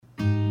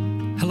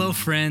Hello,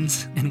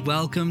 friends, and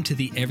welcome to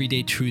the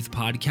Everyday Truth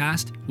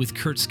Podcast with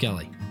Kurt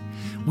Skelly.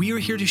 We are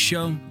here to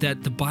show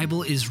that the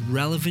Bible is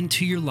relevant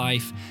to your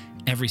life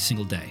every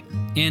single day.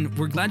 And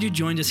we're glad you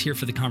joined us here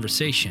for the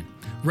conversation.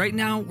 Right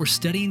now, we're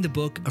studying the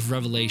book of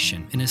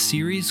Revelation in a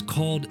series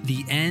called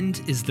The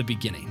End is the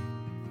Beginning.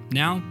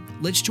 Now,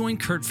 let's join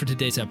Kurt for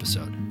today's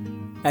episode.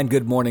 And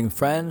good morning,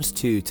 friends,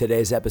 to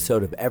today's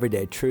episode of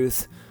Everyday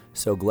Truth.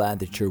 So glad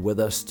that you're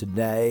with us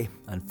today.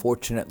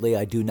 Unfortunately,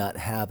 I do not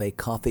have a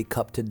coffee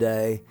cup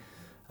today.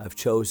 I've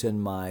chosen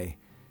my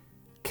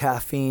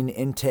caffeine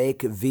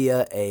intake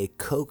via a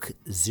Coke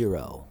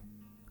Zero.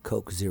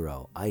 Coke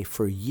Zero. I,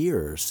 for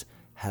years,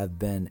 have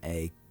been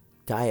a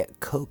Diet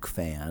Coke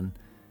fan,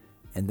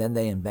 and then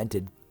they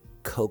invented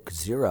Coke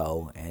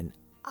Zero, and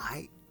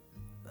I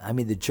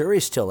mean, the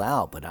jury's still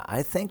out, but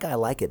I think I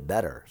like it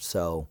better.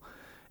 So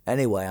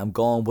anyway, I'm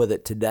going with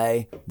it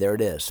today. There it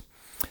is.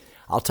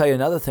 I'll tell you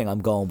another thing I'm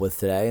going with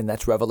today, and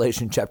that's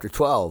Revelation chapter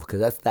 12,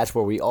 because that's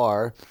where we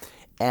are.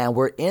 And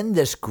we're in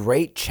this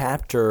great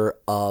chapter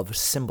of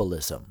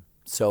symbolism.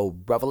 So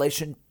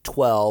Revelation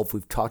 12,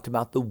 we've talked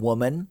about the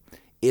woman,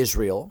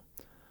 Israel.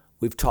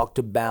 We've talked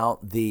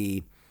about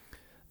the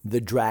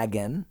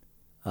dragon,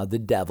 the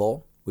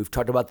devil. We've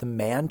talked about the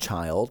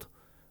man-child,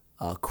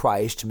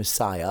 Christ,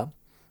 Messiah.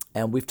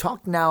 And we've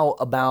talked now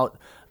about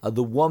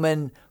the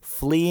woman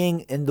fleeing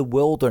in the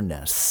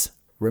wilderness.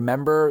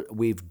 Remember,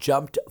 we've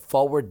jumped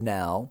forward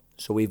now.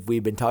 So we've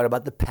been talking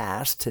about the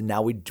past, and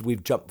now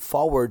we've jumped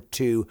forward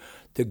to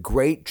the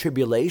Great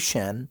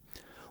Tribulation,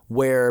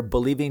 where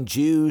believing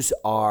Jews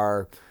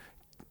are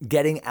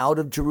getting out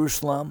of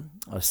Jerusalem,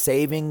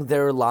 saving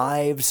their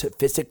lives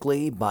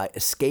physically by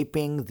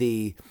escaping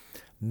the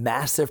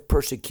massive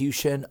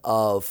persecution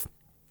of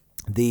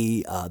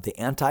the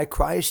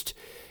Antichrist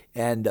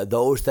and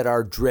those that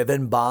are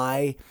driven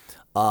by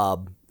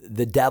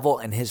the devil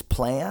and his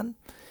plan.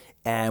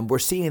 And we're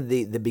seeing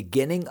the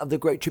beginning of the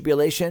Great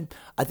Tribulation.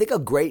 I think a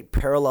great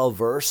parallel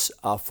verse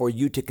for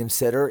you to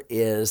consider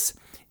is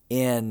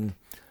in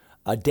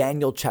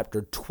Daniel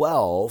chapter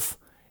 12,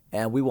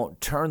 and we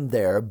won't turn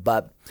there,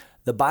 but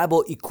the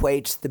Bible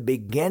equates the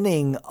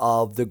beginning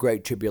of the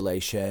Great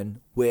Tribulation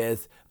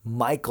with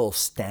Michael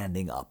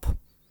standing up.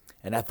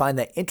 And I find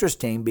that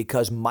interesting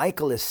because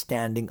Michael is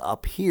standing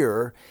up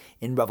here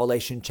in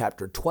Revelation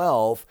chapter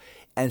 12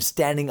 and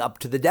standing up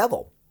to the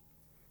devil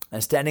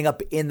and standing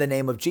up in the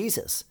name of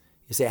Jesus.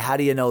 You say, how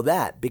do you know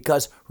that?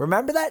 Because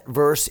remember that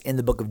verse in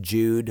the book of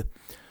Jude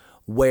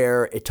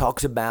where it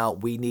talks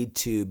about we need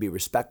to be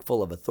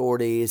respectful of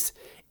authorities.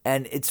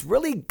 And it's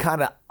really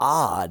kind of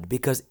odd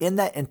because in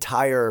that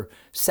entire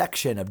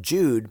section of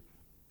Jude,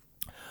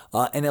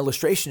 an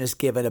illustration is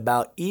given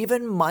about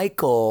even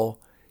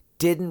Michael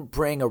didn't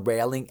bring a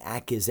railing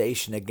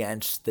accusation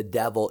against the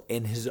devil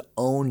in his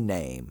own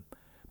name,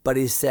 but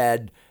he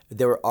said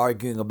they were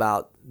arguing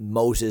about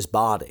Moses'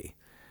 body,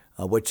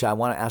 which I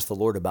want to ask the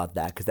Lord about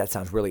that because that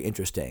sounds really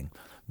interesting.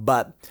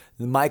 But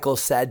Michael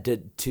said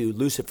to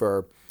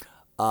Lucifer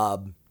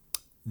that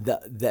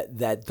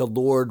the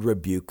Lord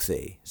rebuke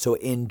thee. So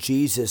in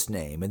Jesus'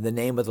 name, in the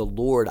name of the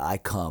Lord I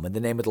come, in the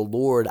name of the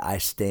Lord I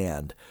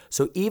stand.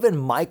 So even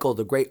Michael,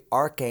 the great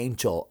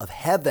archangel of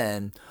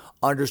heaven,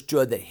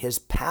 understood that his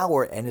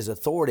power and his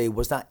authority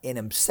was not in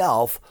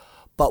himself,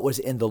 but was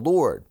in the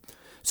Lord.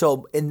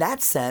 So in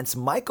that sense,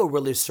 Michael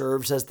really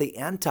serves as the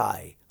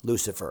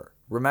anti-Lucifer.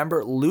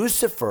 Remember,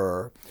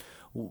 Lucifer,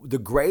 the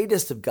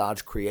greatest of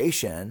God's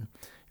creation,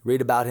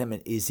 read about him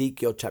in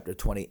Ezekiel chapter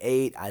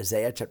 28,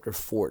 Isaiah chapter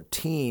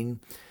 14.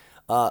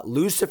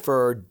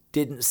 Lucifer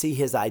didn't see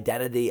his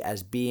identity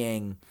as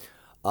being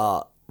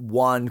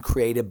one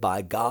created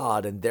by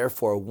God and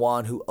therefore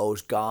one who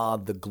owes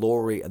God the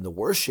glory and the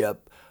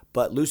worship.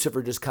 But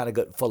Lucifer just kind of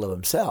got full of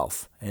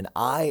himself. And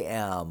I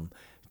am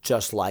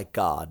just like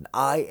God. And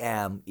I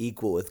am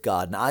equal with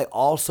God. And I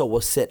also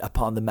will sit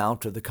upon the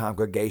mount of the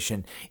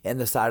congregation in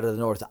the side of the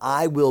north.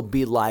 I will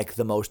be like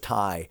the Most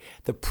High.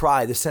 The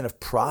pride, the sin of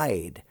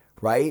pride,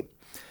 right?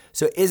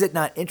 So is it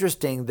not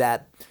interesting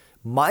that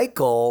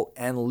Michael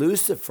and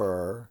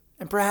Lucifer,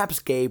 and perhaps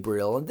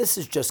Gabriel, and this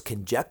is just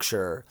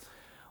conjecture,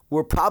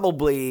 were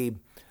probably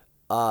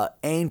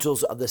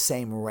angels of the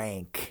same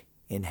rank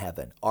in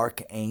heaven,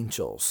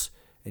 archangels.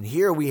 And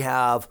here we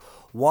have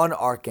one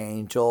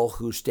archangel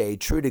who stayed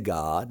true to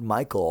God,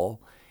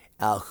 Michael,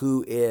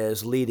 who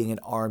is leading an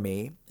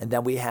army. And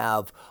then we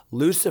have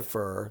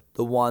Lucifer,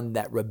 the one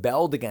that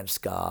rebelled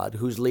against God,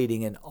 who's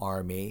leading an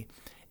army.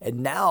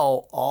 And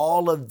now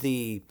all of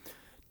the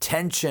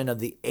tension of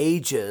the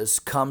ages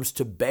comes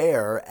to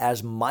bear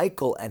as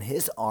Michael and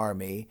his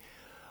army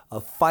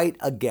fight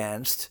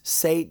against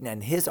Satan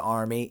and his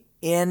army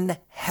in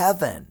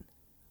heaven.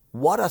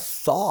 What a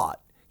thought.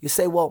 You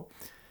say, well,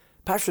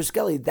 Pastor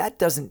Skelly, that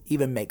doesn't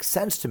even make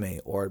sense to me.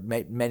 Or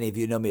many of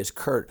you know me as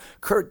Kurt.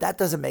 Kurt, that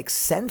doesn't make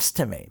sense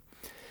to me.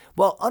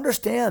 Well,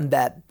 understand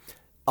that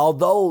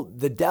although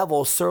the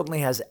devil certainly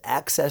has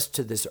access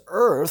to this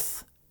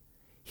earth,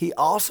 he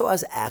also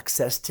has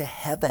access to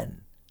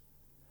heaven.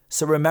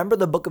 So remember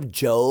the book of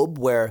Job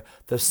where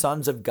the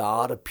sons of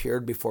God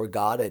appeared before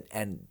God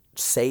and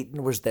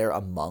Satan was there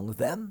among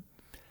them.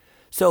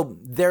 So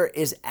there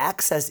is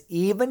access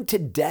even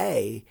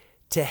today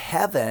to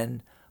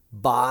heaven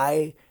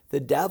by the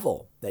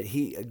devil,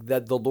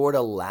 that the Lord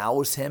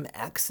allows him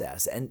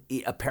access, and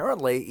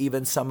apparently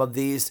even some of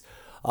these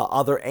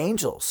other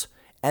angels.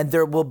 And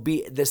there will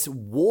be this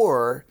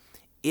war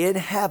in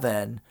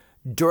heaven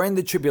during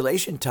the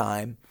tribulation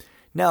time.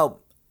 Now,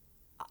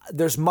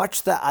 there's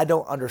much that I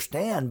don't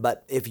understand,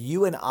 but if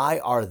you and I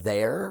are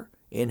there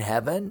in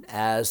heaven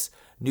as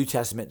New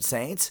Testament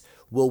saints,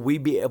 will we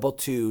be able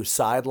to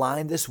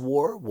sideline this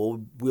war?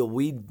 Will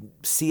we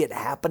see it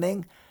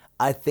happening?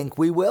 I think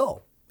we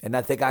will. And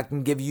I think I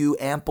can give you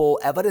ample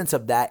evidence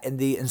of that in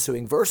the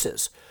ensuing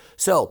verses.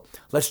 So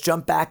let's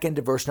jump back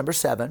into verse number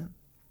 7.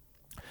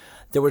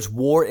 There was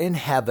war in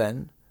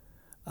heaven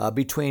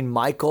between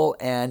Michael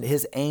and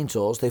his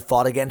angels. They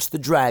fought against the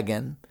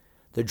dragon.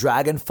 The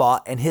dragon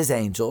fought and his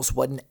angels.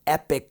 What an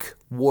epic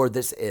war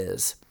this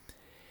is.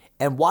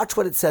 And watch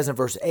what it says in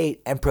verse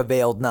 8, and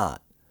prevailed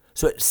not.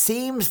 So it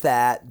seems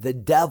that the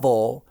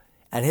devil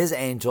and his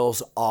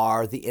angels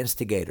are the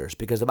instigators,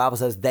 because the Bible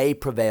says they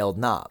prevailed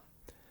not.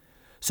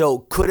 So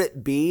could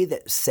it be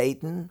that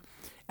Satan,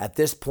 at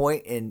this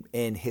point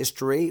in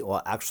history,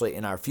 or actually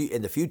in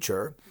the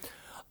future,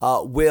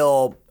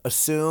 will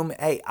assume,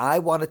 hey, I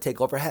want to take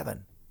over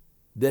heaven.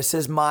 This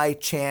is my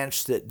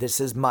chance. This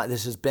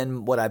has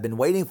been what I've been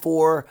waiting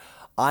for.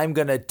 I'm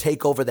going to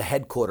take over the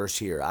headquarters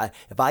here.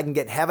 If I can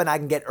get heaven, I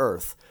can get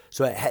earth.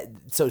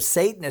 So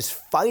Satan is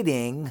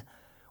fighting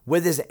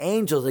with his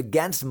angels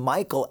against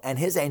Michael and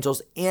his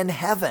angels in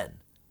heaven.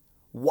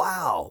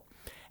 Wow.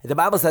 The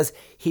Bible says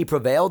he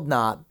prevailed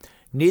not,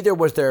 neither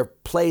was their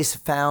place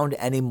found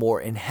any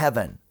more in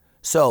heaven.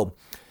 So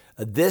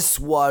this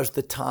was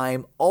the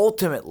time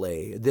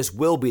ultimately, this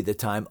will be the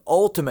time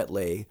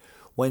ultimately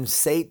when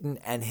Satan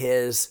and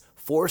his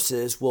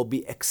forces will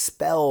be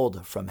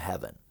expelled from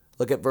heaven.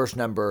 Look at verse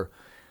number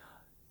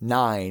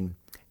 9.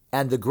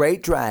 And the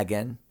great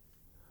dragon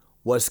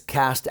was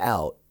cast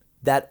out,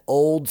 that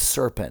old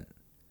serpent.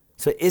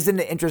 So isn't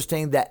it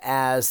interesting that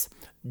as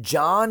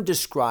John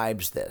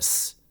describes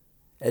this,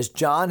 as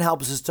John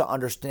helps us to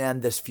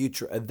understand this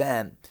future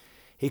event,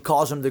 he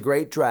calls him the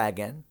great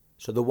dragon,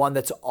 so the one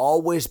that's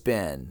always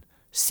been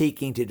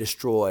seeking to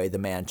destroy the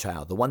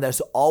man-child, the one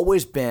that's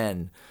always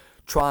been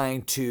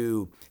trying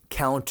to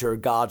counter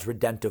God's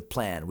redemptive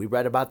plan. We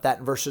read about that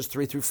in verses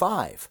 3 through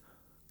 5.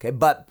 Okay,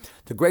 but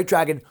the great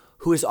dragon,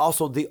 who is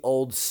also the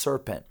old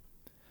serpent.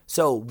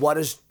 So what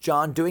is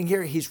John doing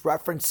here? He's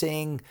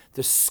referencing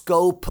the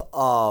scope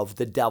of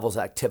the devil's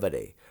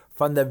activity.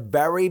 From the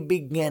very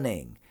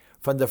beginning,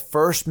 from the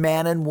first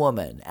man and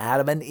woman,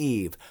 Adam and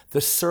Eve,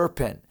 the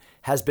serpent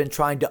has been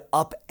trying to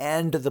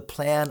upend the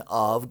plan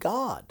of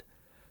God.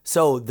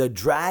 So the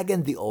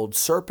dragon, the old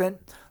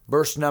serpent,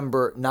 verse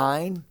number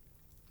 9,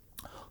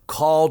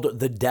 called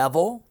the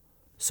devil.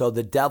 So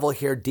the devil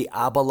here,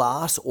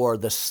 diabolos, or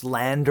the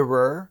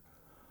slanderer,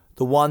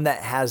 the one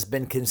that has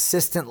been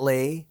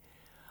consistently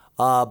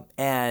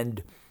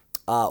and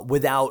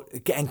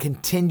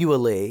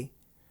continually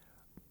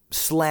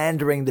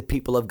slandering the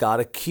people of God,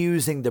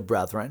 accusing the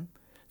brethren.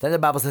 Then the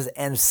Bible says,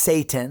 and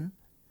Satan.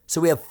 So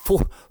we have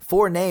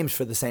four names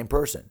for the same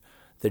person.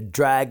 The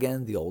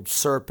dragon, the old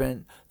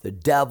serpent, the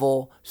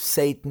devil,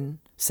 Satan.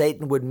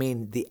 Satan would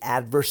mean the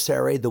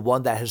adversary, the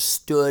one that has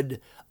stood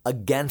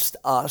against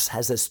us,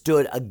 has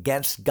stood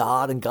against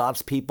God and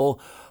God's people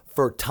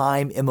for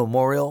time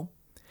immemorial.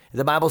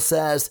 The Bible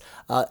says,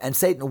 and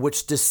Satan,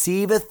 which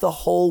deceiveth the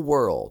whole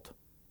world,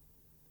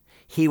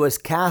 he was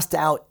cast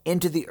out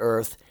into the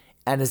earth,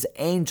 and his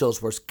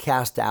angels were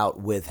cast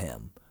out with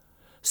him.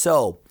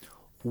 So,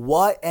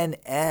 what an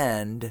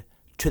end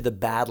to the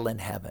battle in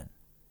heaven.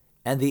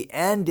 And the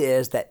end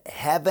is that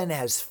heaven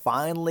has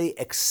finally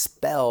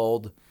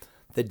expelled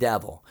the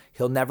devil.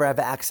 He'll never have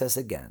access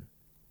again.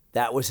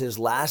 That was his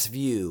last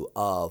view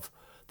of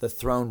the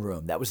throne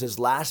room. That was his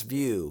last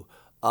view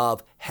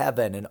of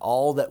heaven and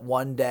all that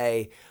one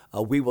day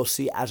we will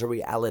see as a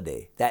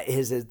reality. That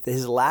is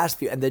his last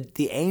view. And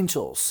the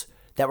angels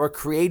that were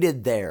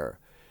created there,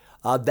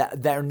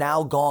 that they're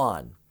now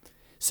gone.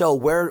 So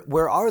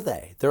where are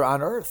they? They're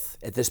on earth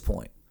at this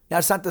point. Now,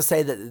 it's not to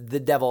say that the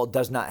devil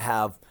does not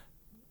have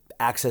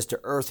access to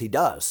earth. He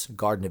does.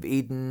 Garden of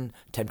Eden,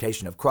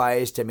 temptation of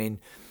Christ. I mean,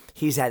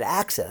 he's had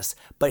access,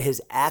 but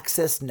his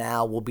access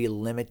now will be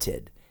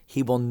limited.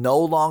 He will no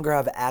longer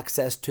have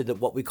access to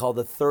what we call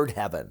the third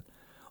heaven,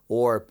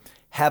 or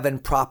heaven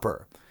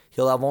proper.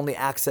 He'll have only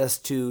access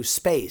to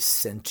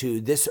space and to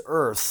this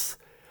earth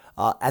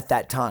at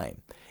that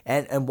time.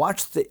 And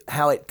watch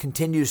how it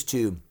continues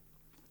to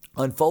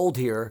unfold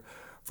here.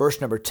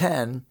 Verse number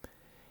 10,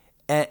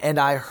 and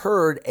I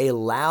heard a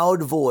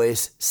loud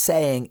voice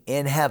saying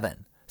in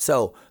heaven.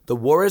 So the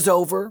war is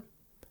over.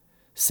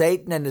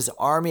 Satan and his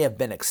army have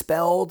been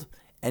expelled.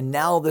 And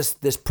now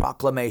this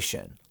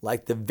proclamation,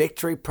 like the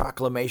victory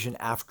proclamation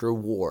after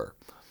war.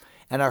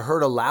 And I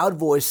heard a loud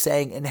voice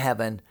saying in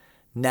heaven,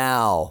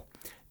 now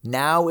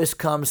is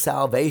come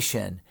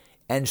salvation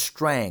and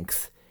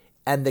strength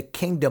and the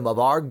kingdom of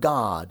our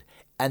God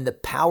and the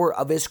power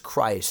of his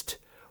Christ.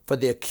 For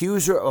the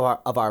accuser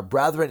of our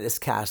brethren is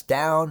cast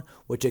down,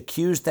 which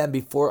accused them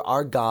before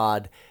our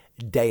God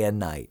day and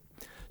night.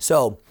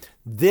 So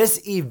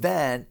this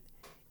event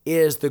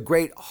is the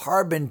great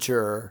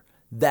harbinger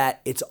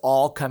that it's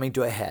all coming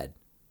to a head.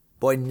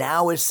 Boy,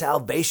 now is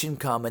salvation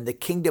come, and the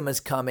kingdom is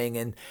coming,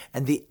 and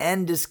the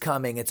end is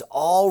coming. It's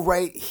all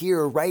right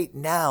here, right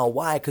now.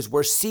 Why? Because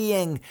we're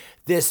seeing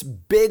this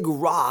big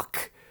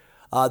rock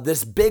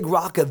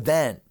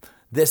event,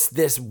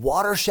 this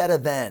watershed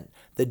event,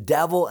 the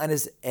devil and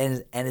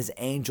his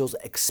angels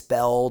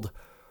expelled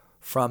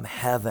from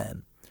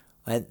heaven.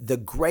 And the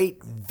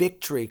great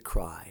victory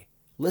cry.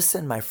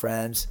 Listen, my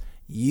friends,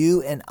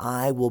 you and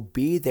I will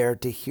be there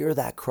to hear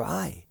that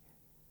cry.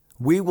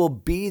 We will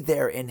be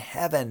there in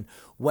heaven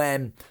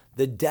when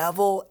the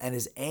devil and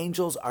his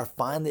angels are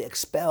finally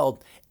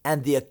expelled,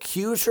 and the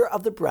accuser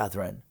of the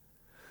brethren,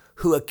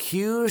 who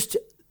accused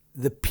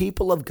the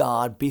people of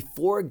God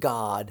before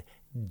God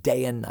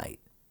day and night.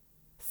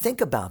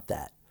 Think about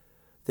that.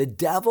 The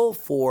devil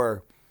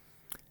for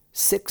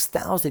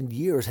 6,000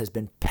 years has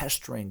been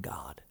pestering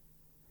God,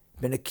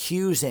 been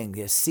accusing.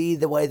 You see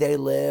the way they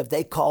live.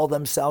 They call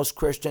themselves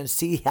Christians.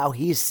 See how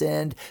he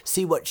sinned.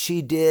 See what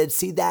she did.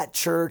 See that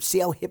church. See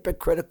how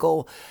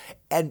hypocritical.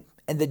 And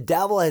the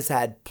devil has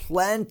had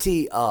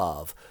plenty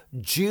of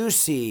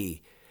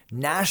juicy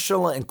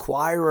National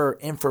Enquirer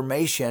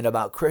information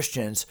about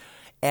Christians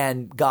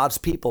and God's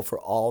people for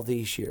all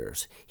these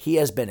years. He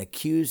has been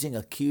accusing.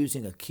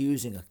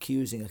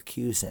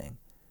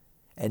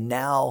 And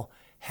now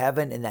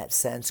heaven, in that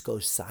sense,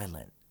 goes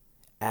silent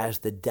as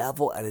the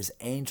devil and his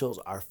angels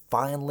are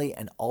finally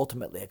and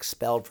ultimately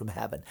expelled from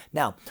heaven.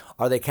 Now,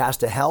 are they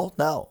cast to hell?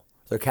 No,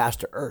 they're cast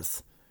to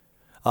earth.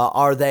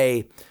 Are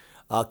they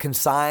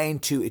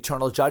consigned to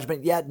eternal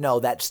judgment yet?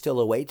 No, that still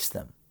awaits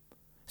them.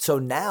 So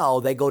now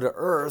they go to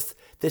earth.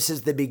 This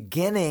is the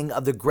beginning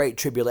of the Great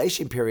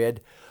Tribulation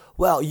period.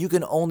 Well, you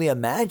can only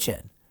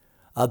imagine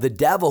the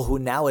devil who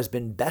now has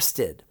been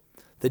bested,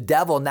 the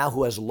devil now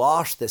who has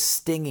lost this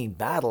stinging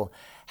battle,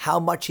 how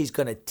much he's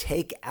going to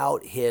take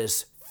out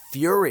his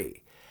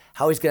fury,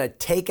 how he's going to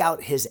take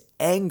out his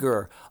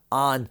anger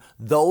on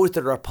those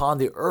that are upon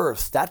the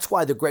earth. That's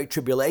why the Great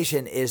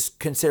Tribulation is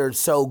considered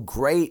so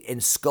great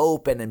in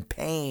scope and in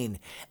pain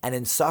and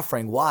in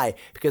suffering. Why?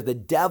 Because the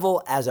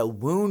devil, as a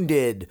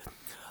wounded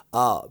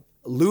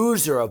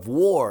loser of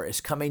war,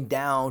 is coming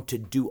down to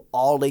do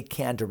all he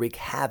can to wreak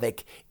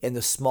havoc in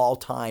the small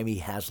time he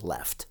has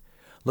left.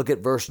 Look at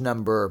verse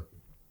number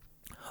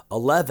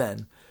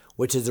 11,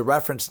 which is a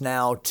reference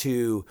now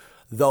to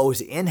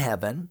those in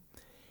heaven.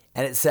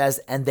 And it says,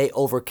 and they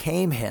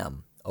overcame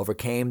him,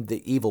 overcame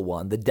the evil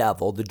one, the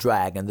devil, the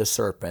dragon, the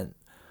serpent,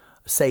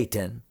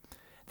 Satan.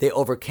 They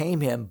overcame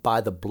him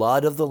by the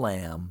blood of the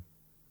Lamb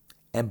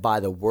and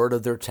by the word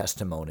of their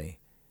testimony,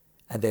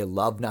 and they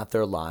loved not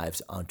their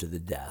lives unto the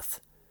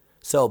death.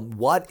 So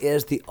what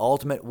is the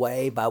ultimate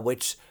way by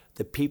which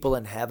the people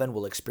in heaven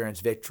will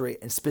experience victory,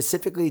 and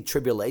specifically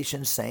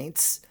tribulation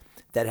saints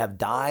that have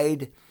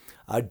died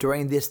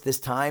during this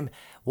time?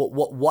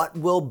 What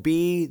will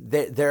be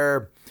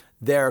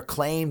their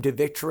claim to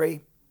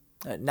victory?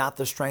 Not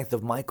the strength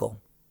of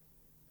Michael,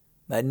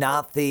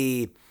 not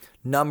the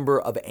number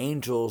of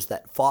angels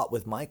that fought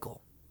with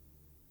Michael,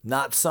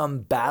 not some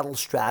battle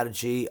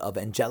strategy of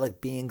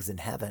angelic beings in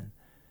heaven.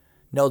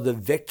 No, the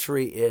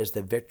victory is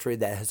the victory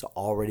that has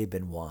already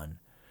been won.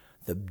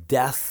 The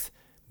death,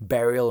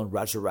 burial, and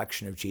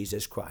resurrection of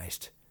Jesus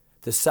Christ.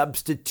 The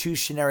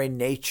substitutionary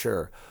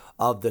nature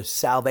of the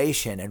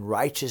salvation and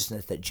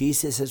righteousness that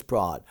Jesus has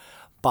brought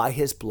by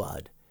his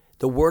blood.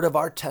 The word of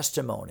our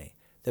testimony.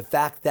 The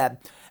fact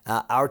that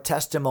our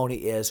testimony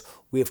is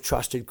we have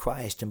trusted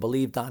Christ and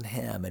believed on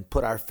him and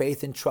put our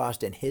faith and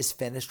trust in his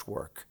finished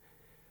work.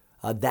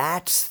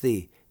 That's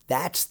the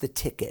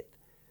ticket.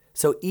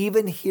 So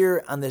even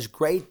here on this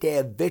great day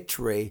of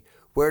victory,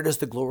 where does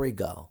the glory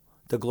go?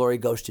 The glory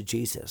goes to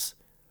Jesus.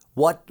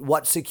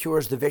 What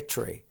secures the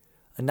victory?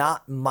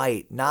 Not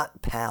might,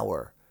 not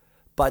power,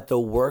 but the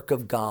work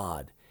of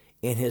God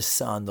in his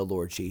Son, the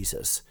Lord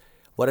Jesus.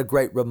 What a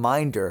great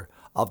reminder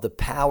of the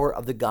power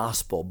of the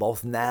gospel,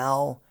 both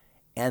now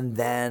and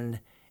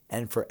then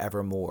and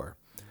forevermore.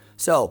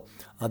 So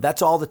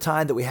that's all the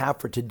time that we have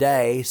for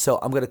today. So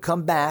I'm going to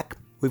come back.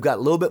 We've got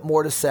a little bit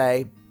more to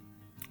say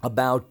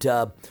about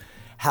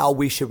how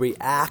we should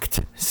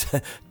react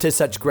to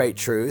such great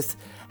truth,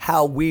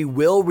 how we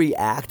will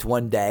react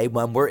one day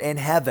when we're in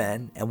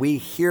heaven and we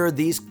hear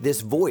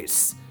this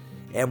voice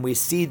and we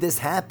see this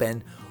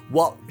happen,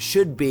 what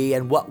should be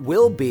and what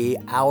will be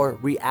our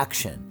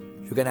reaction.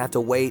 You're going to have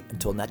to wait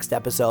until next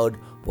episode.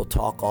 We'll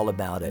talk all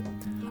about it.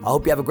 I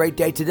hope you have a great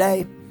day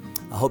today.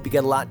 I hope you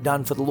get a lot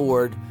done for the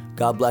Lord.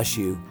 God bless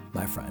you,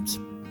 my friends.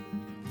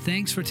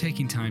 Thanks for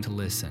taking time to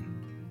listen.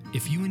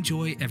 If you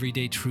enjoy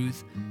Everyday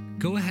Truth,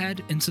 go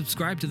ahead and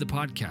subscribe to the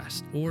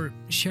podcast or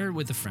share it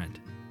with a friend.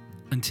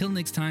 Until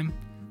next time,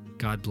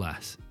 God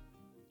bless.